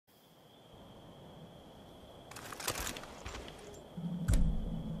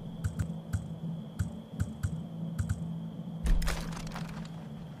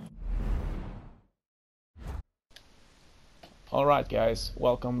Alright guys,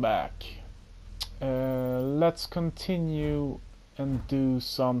 welcome back. Let's continue and do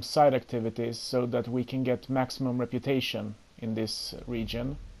some side activities so that we can get maximum reputation in this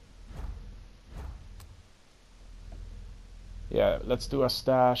region. Yeah, let's do a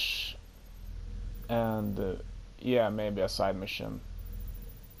stash and yeah, maybe a side mission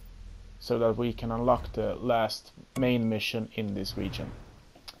so that we can unlock the last main mission in this region.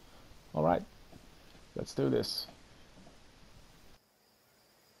 Alright, let's do this.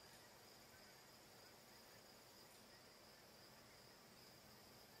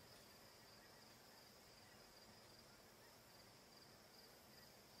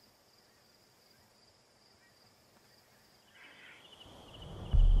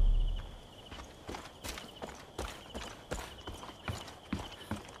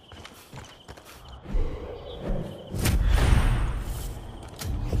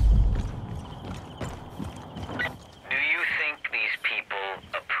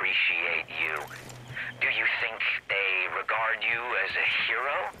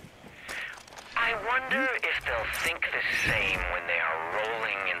 I wonder if they'll think the same when they are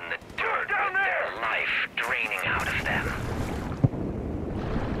rolling in the dirt with their life draining out of them.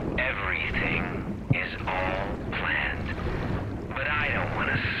 Everything is all planned, but I don't want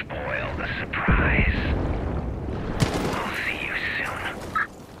to spoil the surprise. I'll see you soon.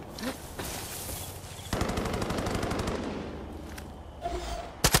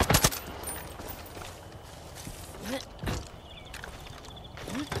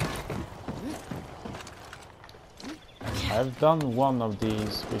 I've done one of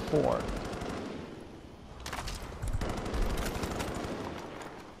these before.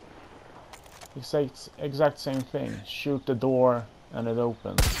 Exact same thing. Shoot the door and it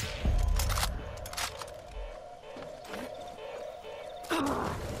opens.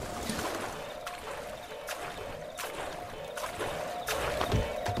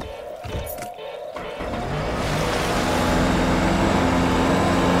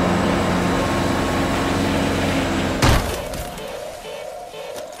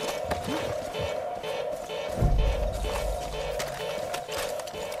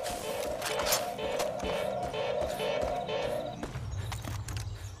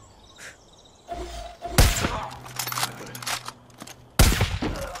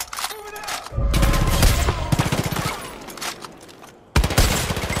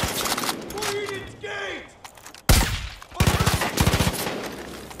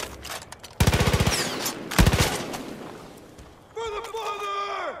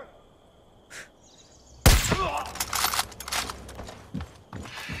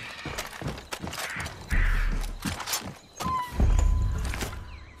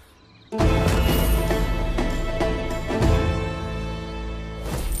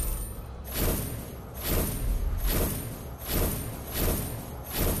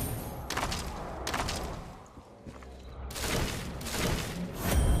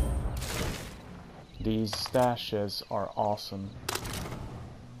 These stashes are awesome.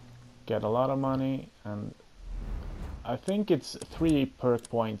 Get a lot of money, and I think it's 3 perk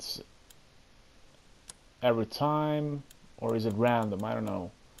points every time, or is it random? I don't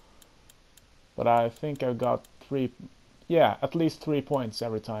know. But I think I got 3, yeah, at least 3 points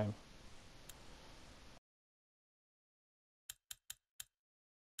every time.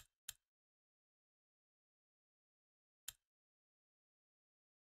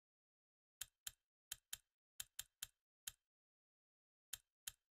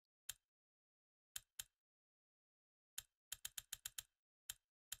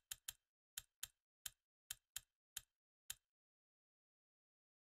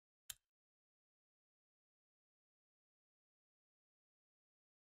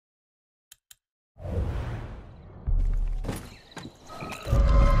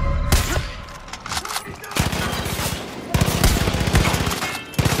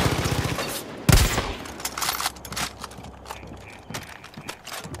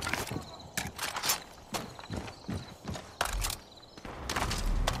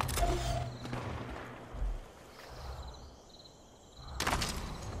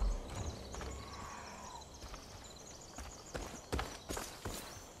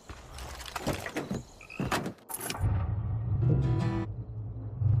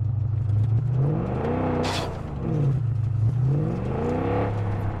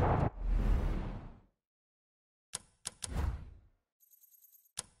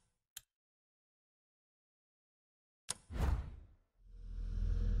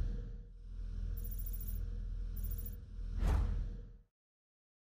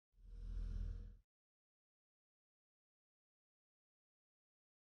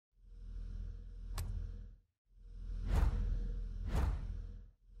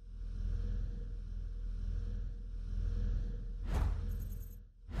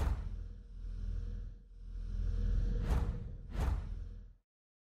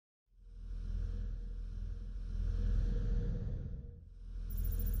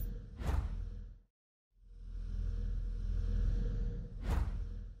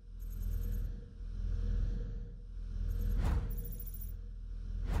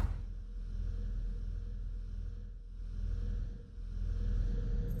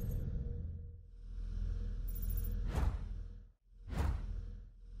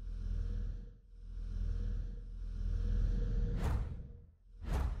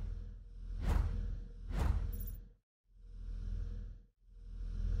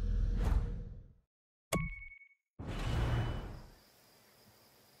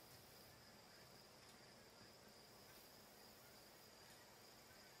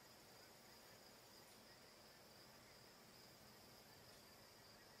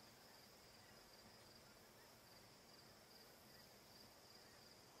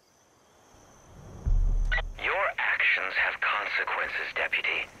 consequences,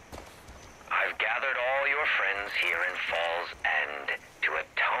 Deputy. I've gathered all your friends here in Fall's End to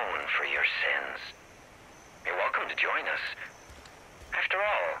atone for your sins. You're welcome to join us. After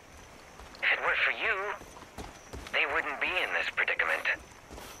all, if it weren't for you, they wouldn't be in this predicament.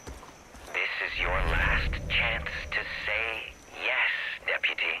 This is your last chance to say yes,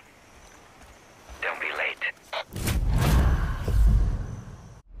 Deputy. Don't be late.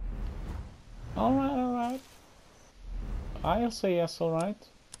 Alright, alright. I'll say yes, alright.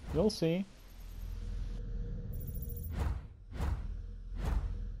 You'll see.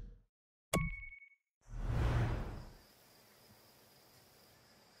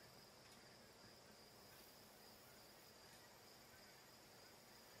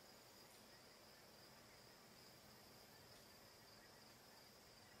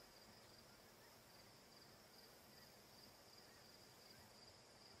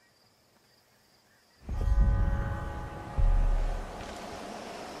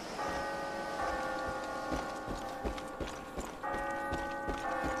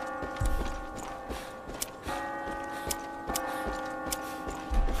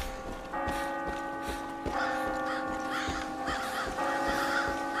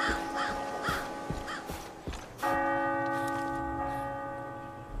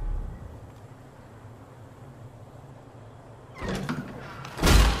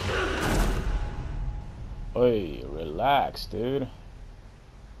 Hey, relax, dude.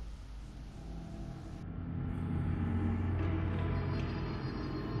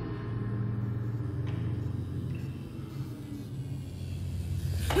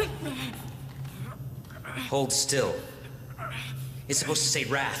 Hold still. It's supposed to say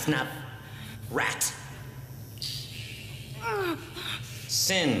wrath, not rat.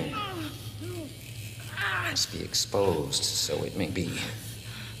 Sin must be exposed so it may be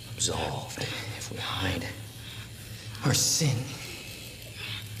absolved. If we hide our sin,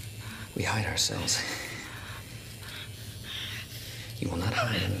 we hide ourselves. You will not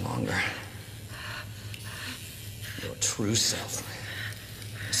hide any longer. Your true self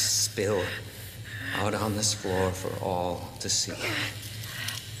will spill out on this floor for all to see.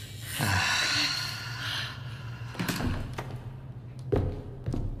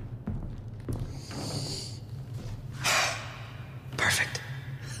 Perfect.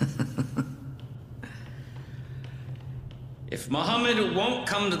 If Muhammad won't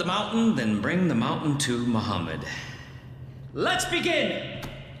come to the mountain, then bring the mountain to Muhammad. Let's begin!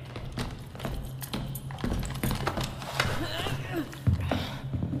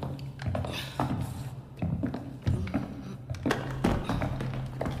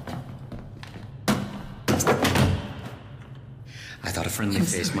 I thought a friendly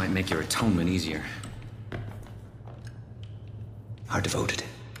face might make your atonement easier. Our devoted.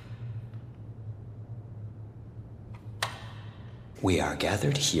 We are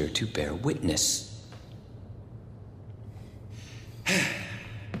gathered here to bear witness.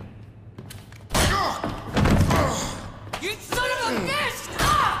 You son of a bitch!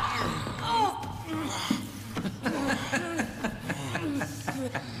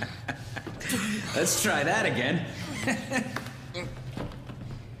 Let's try that again.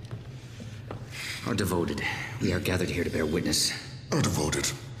 Our devoted, we are gathered here to bear witness. Our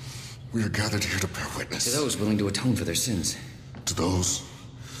devoted, we are gathered here to bear witness. To those willing to atone for their sins. To those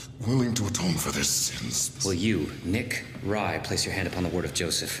willing to atone for their sins. Will you, Nick Rye, place your hand upon the word of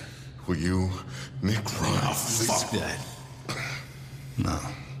Joseph? Will you, Nick Rye? Oh, fuck that. No,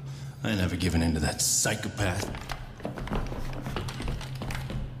 I ain't never given in to that psychopath.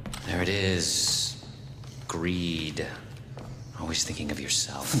 There it is. Greed. Always thinking of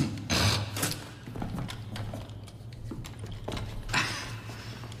yourself.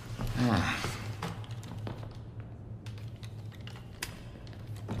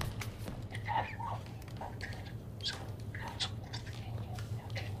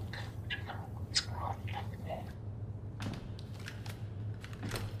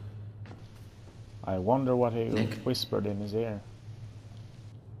 I wonder what he Nick? whispered in his ear.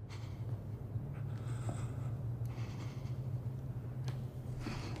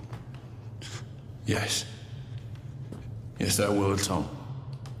 Yes. Yes, I will atone.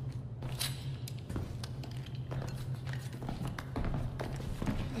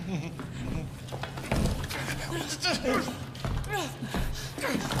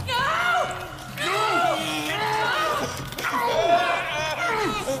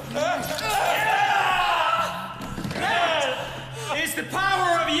 It's the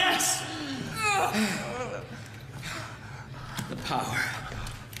power of yes! The power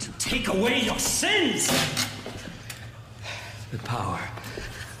to take away your sins! The power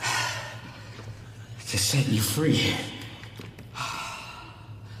to set you free.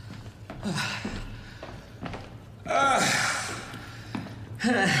 Will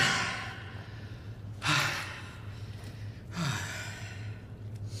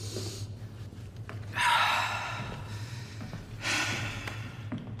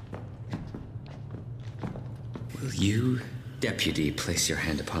you, deputy, place your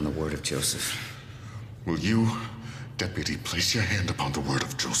hand upon the word of Joseph? Will you, deputy, place your hand upon the word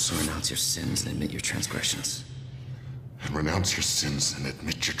of Joseph? Renounce your sins and admit your transgressions. And renounce your sins and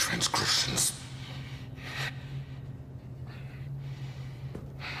admit your transgressions.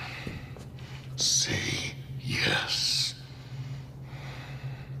 Say yes.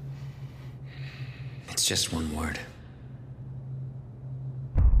 It's just one word.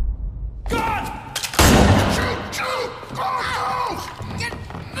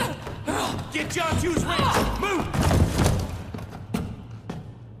 Get John Hughes range! Move!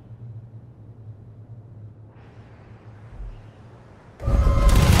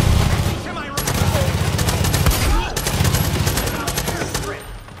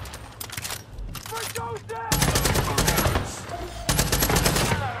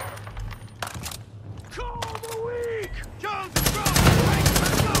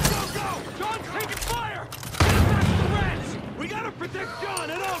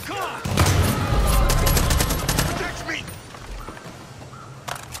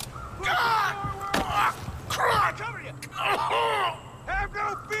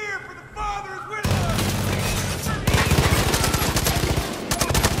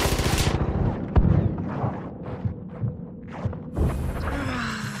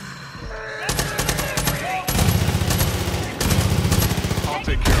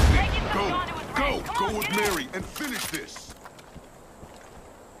 Go with Mary and finish this.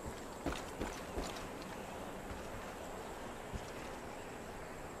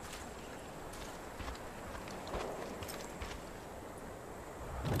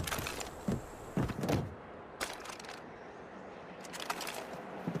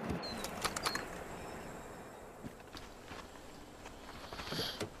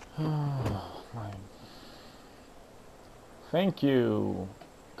 Thank you.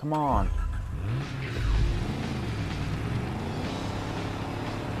 Come on.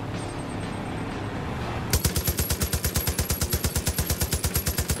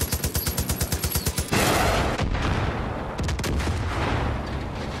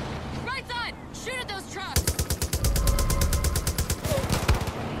 Right side! Shoot at those trucks!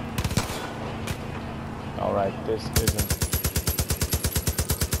 Alright, this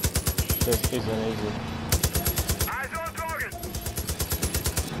isn't easy. Eyes on target!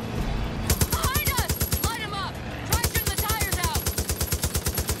 Behind us! Light them up! Try shooting the tires out!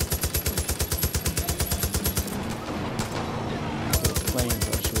 Planes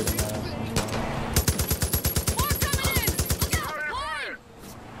are shooting at us. More coming in! Look out! Plane!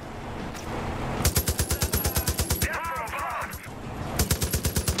 Take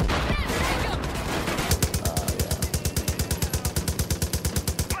 'em!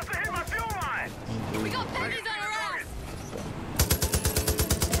 Must have hit my fuel line! We got pennies on our ass!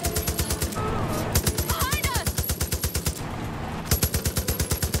 Behind us!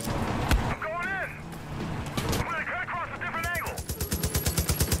 I'm going in! I'm gonna cut across a different angle!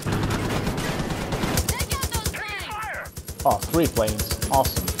 Take out those Taking planes! fire! Oh, 3 planes.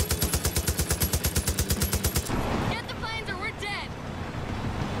 Awesome. Get the planes or we're dead!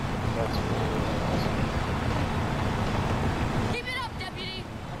 That's really awesome. Keep it up, deputy!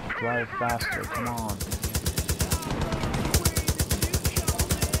 Drive faster, come on.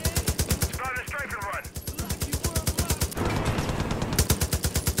 Starting a strafing run!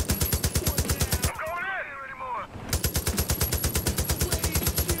 I'm going in! Anymore.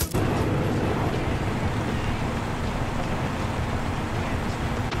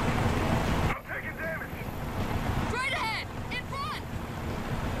 I'm taking damage! Right ahead! In front!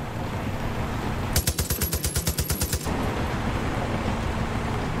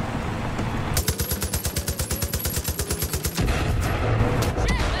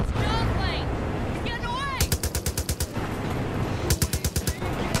 Shit, that's John's plane! He's getting away!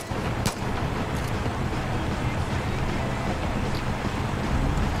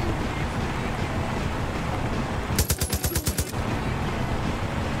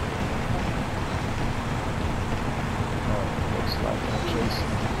 Oh, looks like they're chasing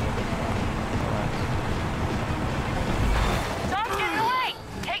me. Alright. Tom's getting away!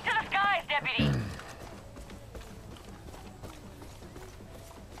 Take to the skies, deputy!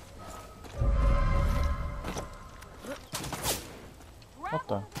 What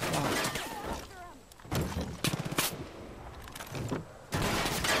the? Oh.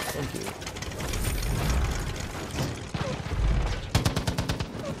 Thank you.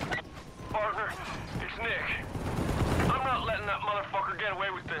 get away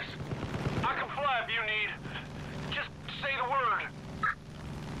with this. I can fly if you need. Just say the word.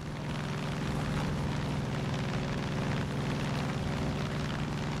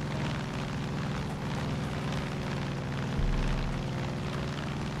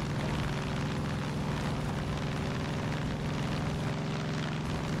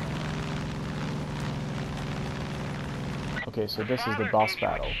 Okay, so this is the boss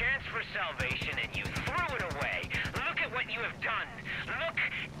battle. Chance for salvation and you threw it away. Look at what you have done. Look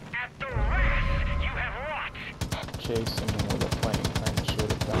at the wrath you have wrought. Chasing him with a plane, trying to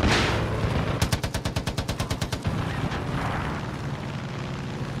shoot it down.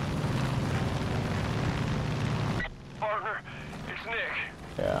 Partner, it's Nick.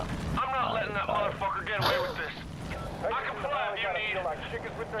 Yeah. I'm not letting that motherfucker get away with this. I can fly if you need.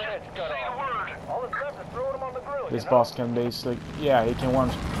 Just say the word. All that's left is throwing them on the grill. This boss can basically, yeah, he can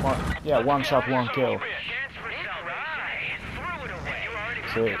one shot, one kill.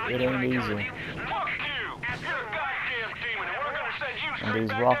 So it ain't easy. And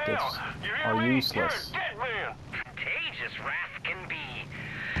these rockets are useless. Contagious wrath can be.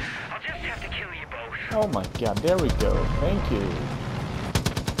 I'll just have to kill you both. Oh my god, there we go. Thank you.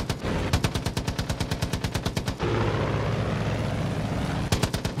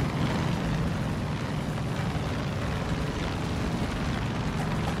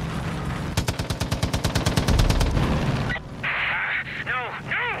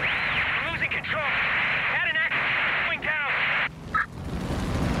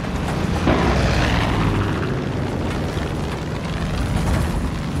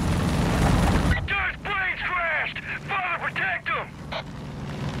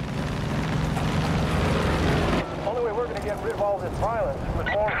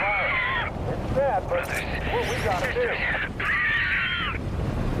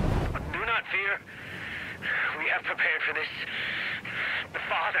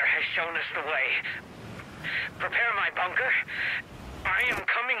 Prepare my bunker. I am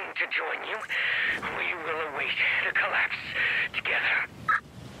coming to join you. We will await the collapse together.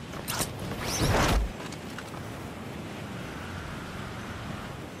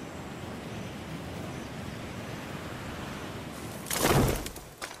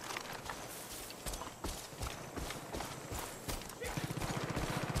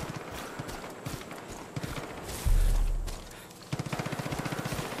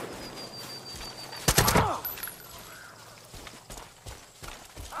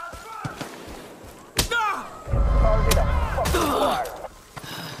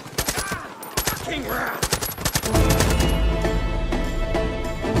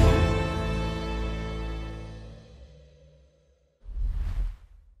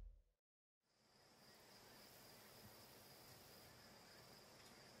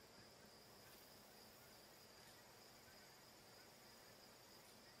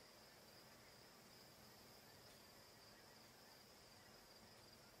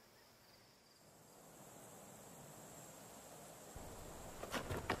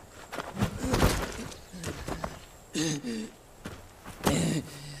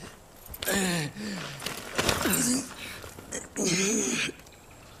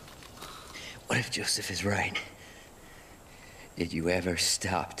 What if Joseph is right? Did you ever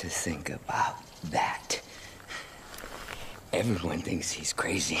stop to think about that? Everyone thinks he's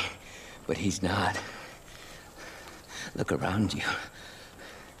crazy, but he's not. Look around you.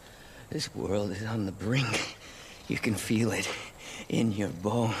 This world is on the brink. You can feel it in your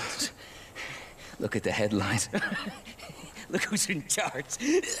bones. Look at the headlines. Look who's in charge.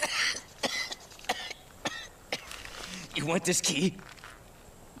 You want this key?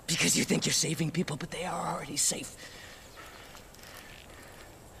 Because you think you're saving people, but they are already safe.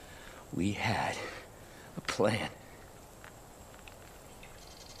 We had a plan.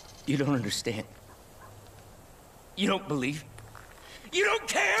 You don't understand. You don't believe. You don't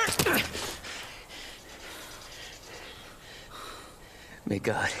care! May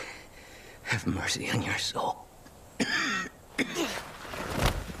God have mercy on your soul.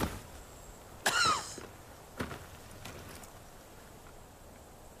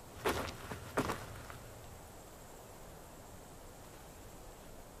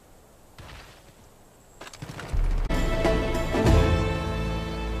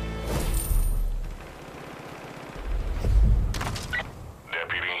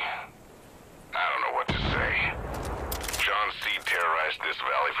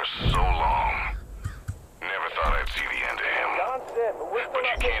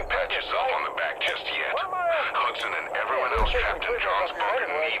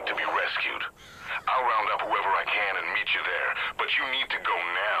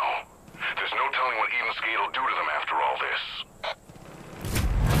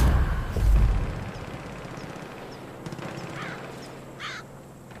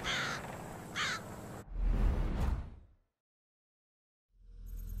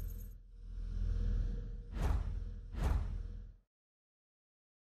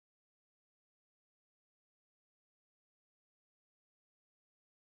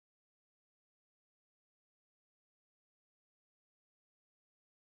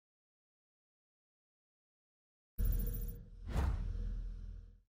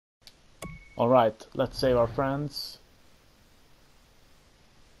 Alright, let's save our friends.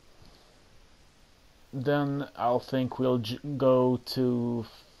 Then I'll think we'll go to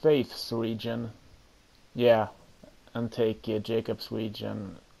Faith's region. Yeah, and take Jacob's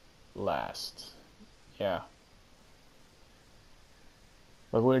region last. Yeah.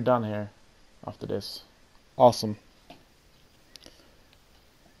 But we're done here after this. Awesome.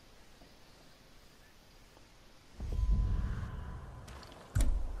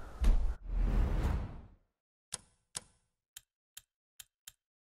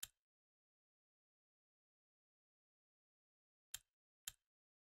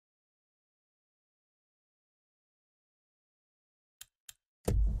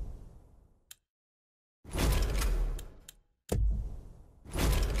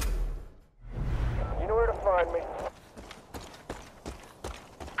 You know where to find me.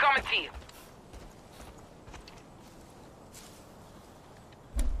 Coming to you.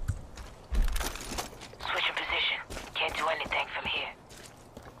 Switching position. Can't do anything from here.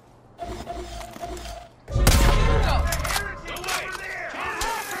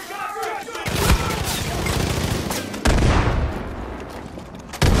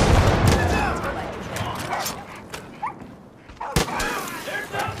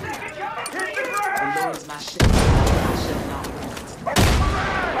 Lord's my shit. I shall not rest.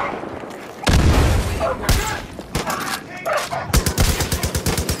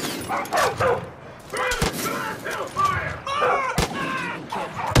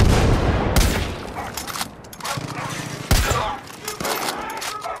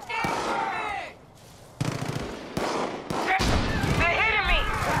 They're hitting me!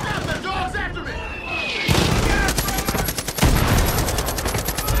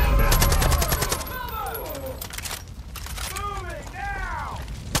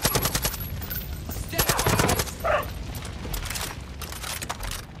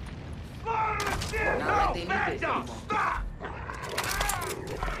 Not like they need this anymore.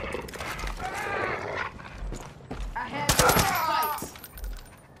 I had fights.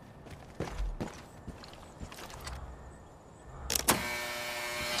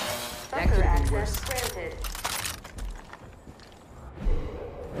 That could have been worse. Granted.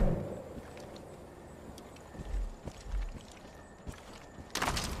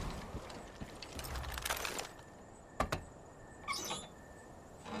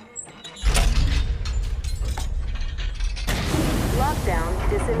 Lockdown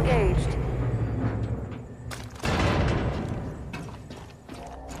disengaged.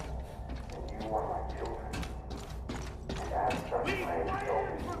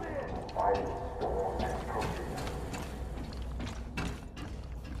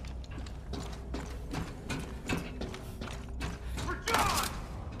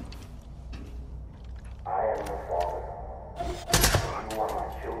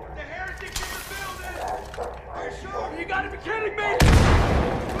 You gotta be kidding me!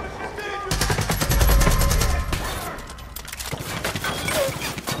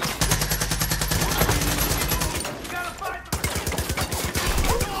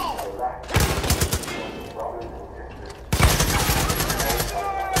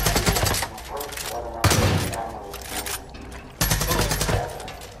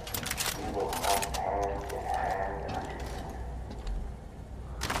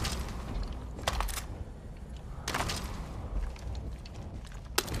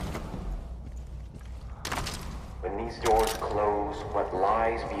 When these doors close, what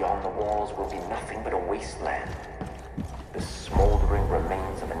lies beyond the walls will be nothing but a wasteland. The smoldering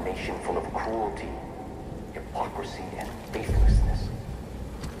remains of a nation full of cruelty, hypocrisy, and faithlessness.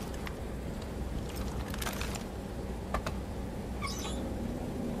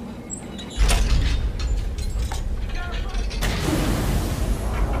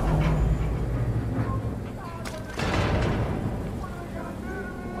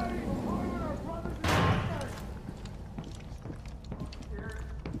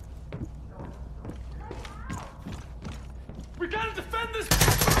 We gotta defend this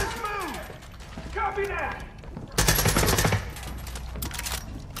move! Copy that!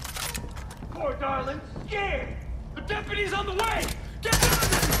 Poor darling, scared! The deputy's on the way! Get down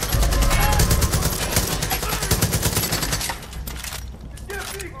there! The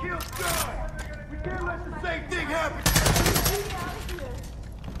deputy killed John! We can't let the same thing happen!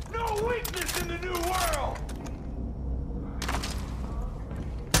 No weakness in the new world!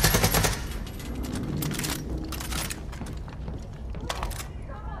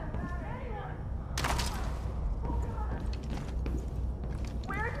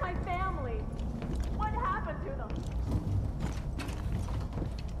 Where's my family? What happened to them?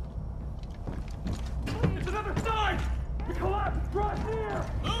 It's another sign! The collapse draws near!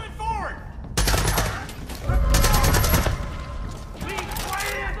 Moving forward!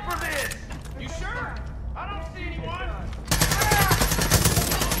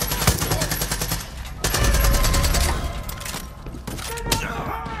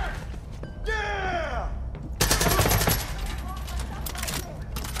 Yeah!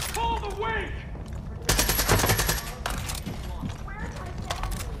 Pull the wing!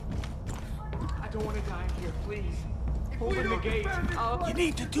 I don't want to die in here, please. Open the gate. You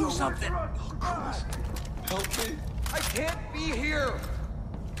need to do something. Oh, Christ. Help me. I can't be here.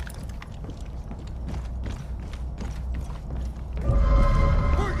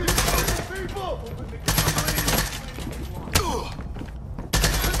 Working people! Open the gate, please.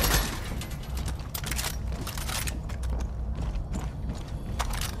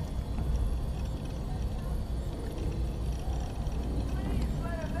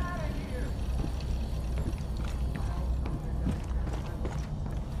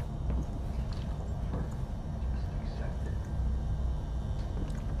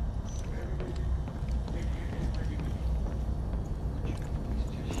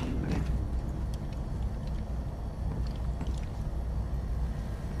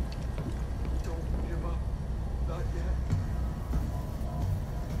 Don't give up. Not yet.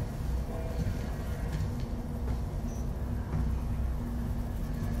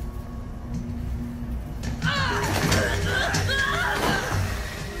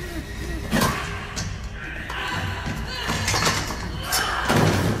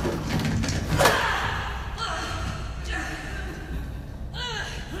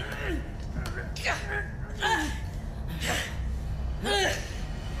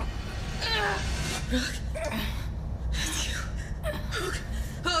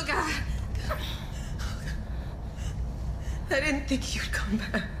 Oh, God. I didn't think you'd come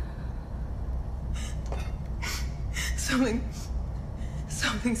back.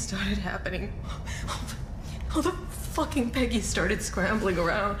 Something started happening. All the fucking Peggy started scrambling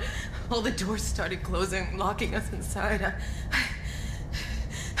around. All the doors started closing, locking us inside.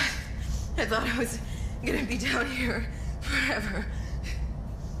 I thought I was gonna be down here forever.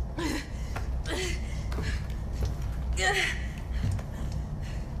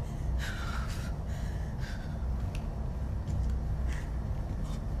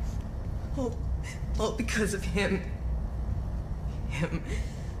 All because of him. Him.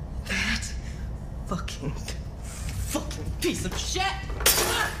 That fucking piece of shit!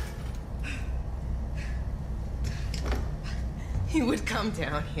 He would come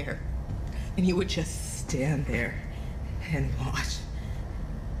down here, and he would just stand there and watch.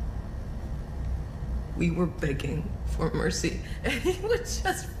 We were begging for mercy, and he would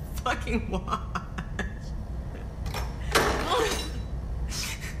just fucking watch.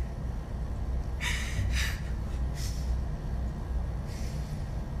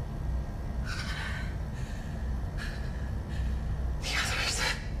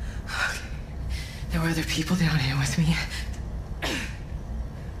 There were other people down here with me.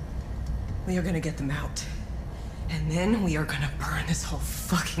 We are gonna get them out. And then we are gonna burn this whole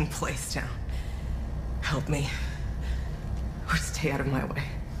fucking place down. Help me. Or stay out of my way.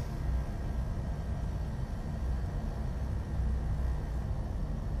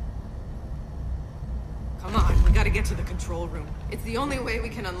 Come on, we gotta get to the control room. It's the only way we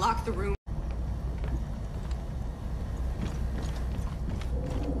can unlock the room.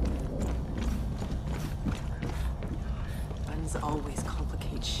 Always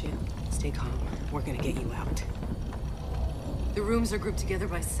complicate shit. Stay calm. We're gonna get you out. The rooms are grouped together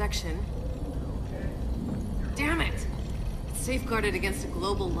by section. Damn it! It's safeguarded against a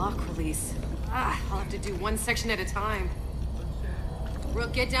global lock release. I'll have to do one section at a time.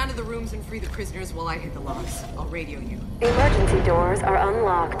 Rook, get down to the rooms and free the prisoners while I hit the locks. I'll radio you. Emergency doors are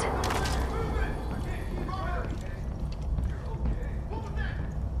unlocked.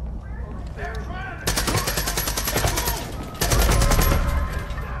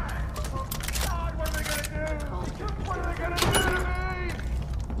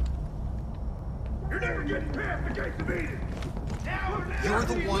 You're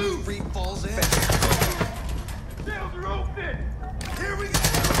the one who free falls in. Sails are open! Here we go.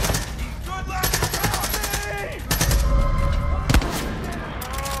 Good luck.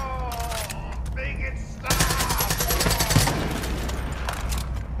 Make it stop!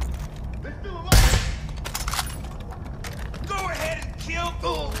 They're still alive! Go ahead and kill.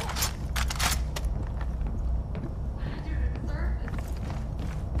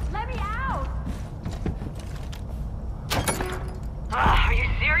 Let me out! Are you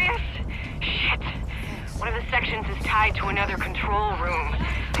serious? Shit. One of the sections is tied to another control room.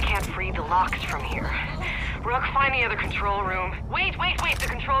 I can't free the locks from here. Rook, find the other control room. Wait, the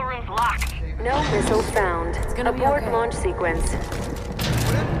control room's locked. No missile found. Abort launch sequence.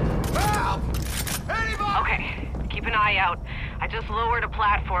 Help! Anybody! Okay, keep an eye out. I just lowered a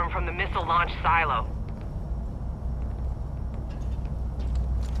platform from the missile launch silo.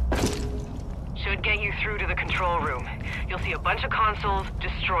 Should get you through to the control room. You'll see a bunch of consoles.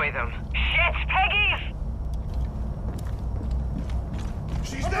 Destroy them. Shit, Peggy's!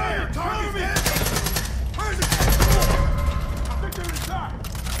 She's there! Target's dead! Where's it? I think they're inside!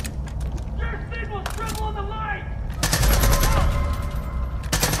 Your signal's trouble on the line!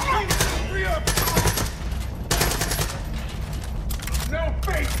 Free up! No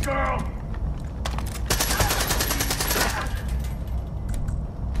face, girl!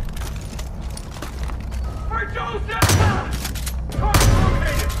 For Joseph!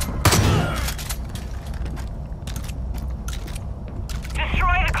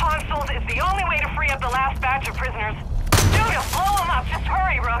 Destroy the consoles is the only way to free up the last batch of prisoners. Dude, you'll blow them up. Just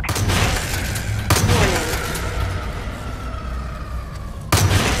hurry, Rook.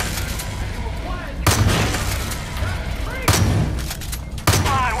 Come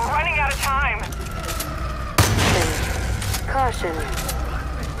on, we're running out of time. Caution.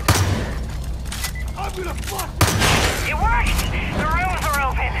 I'm gonna flush! It worked! The rooms are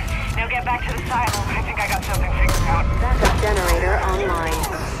open. Now get back to the silo. I think I got something figured out. Backup generator online.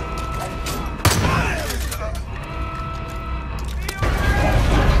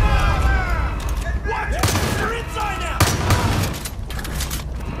 Watch it! They're inside now!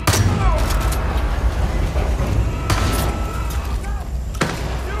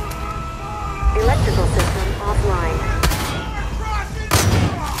 Electrical system offline.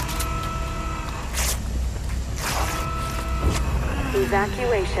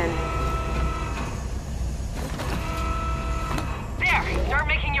 Evacuation. There! Start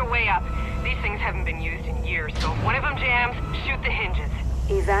making your way up. These things haven't been used in years, so if one of them jams, shoot the hinges.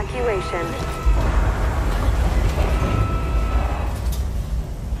 Evacuation.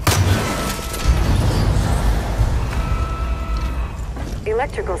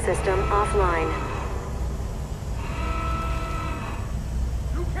 Electrical system offline.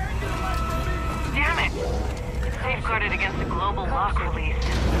 Damn it! It's safeguarded against a global lock release.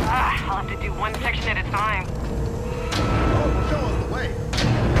 I'll have to do one section at a time. Show us the way.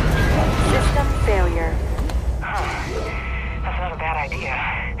 System failure. That's not a bad idea.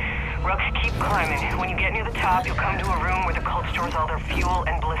 Rooks, keep climbing. When you get near the top, you'll come to a room where the cult stores all their fuel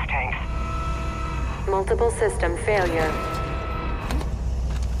and bliss tanks. Multiple system failure.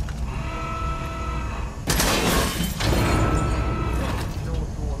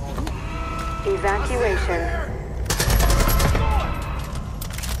 Evacuation.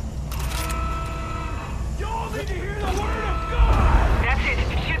 Y'all need to hear the word of God! That's it.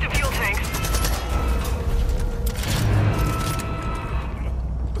 Shoot the fuel tanks.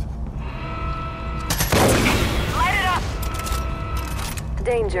 Light it up!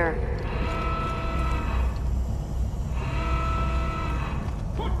 Danger.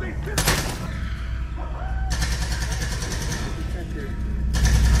 Put these pistols!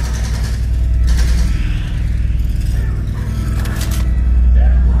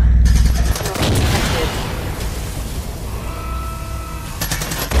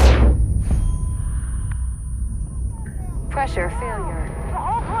 Pressure failure. The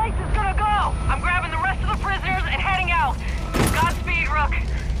whole place is gonna go! I'm grabbing the rest of the prisoners and heading out. Godspeed, Rook.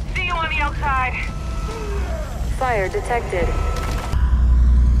 See you on the outside. Fire detected.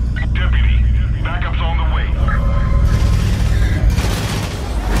 Deputy, backup's on the way.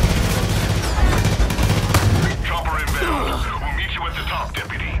 Chopper inbound. We'll meet you at the top,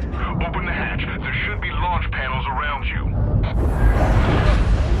 Deputy. Open the hatch. There should be launch panels around you.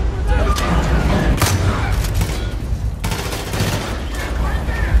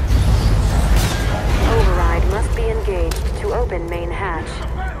 Override must be engaged to open main hatch.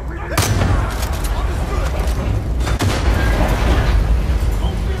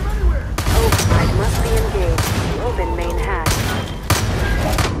 Override must be engaged to open main hatch.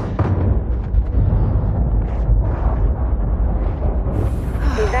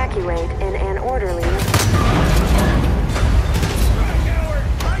 Evacuate in an orderly.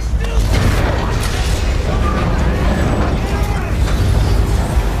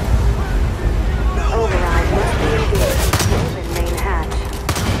 Override must be engaged to open main hatch.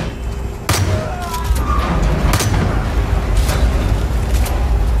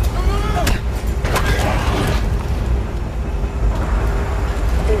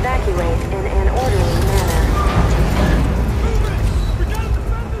 Evacuate in an orderly manner.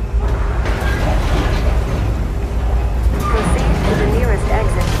 Proceed to the nearest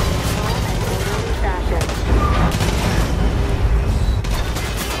exit. In orderly fashion.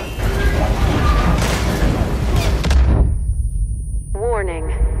 Warning.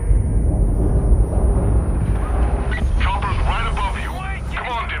 Chopper's right above you. Come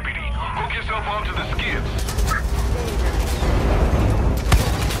on, Deputy. Hook yourself onto the skids.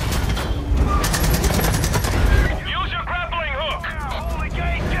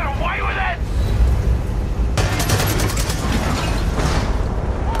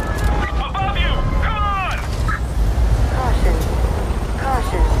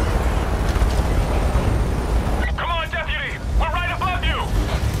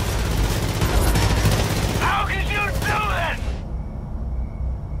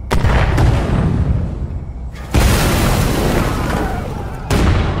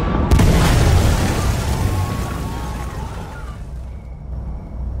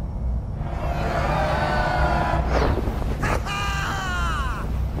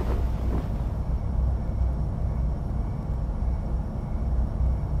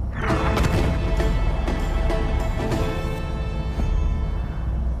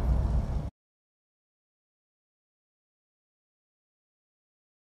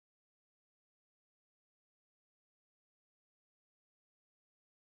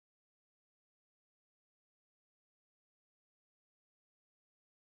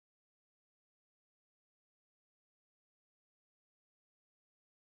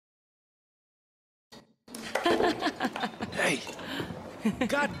 Hey,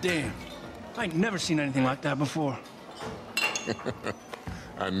 goddamn! I ain't never seen anything like that before.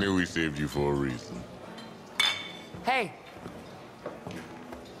 I knew we saved you for a reason. Hey!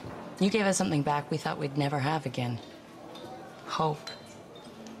 You gave us something back we thought we'd never have again. Hope.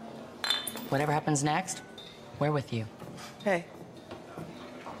 Whatever happens next, we're with you. Hey.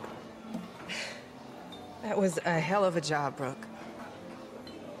 That was a hell of a job, Brooke.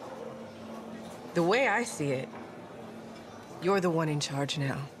 The way I see it, you're the one in charge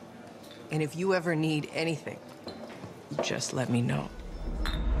now. And if you ever need anything, just let me know.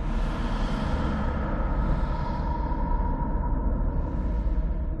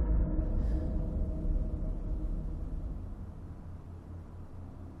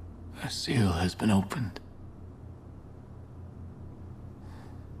 A seal has been opened.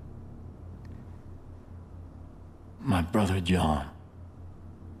 My brother John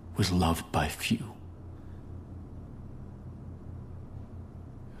was loved by few,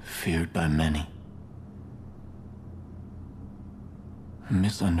 feared by many,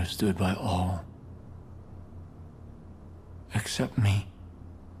 misunderstood by all, except me.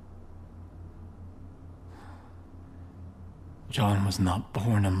 John was not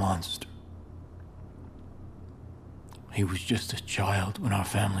born a monster. He was just a child when our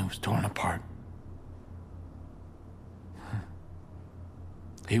family was torn apart.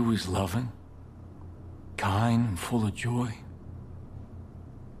 He was loving, kind, and full of joy.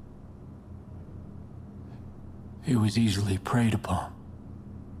 He was easily preyed upon.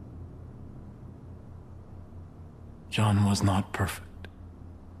 John was not perfect.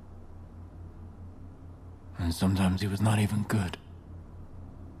 And sometimes he was not even good.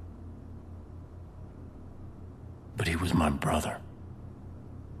 But he was my brother.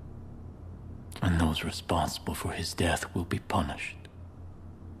 And those responsible for his death will be punished.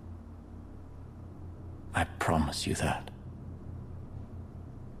 I promise you that.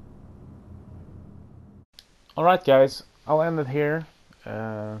 Alright guys, I'll end it here.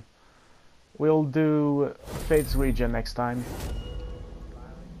 We'll do Faith's region next time.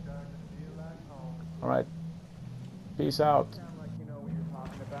 Alright, peace out.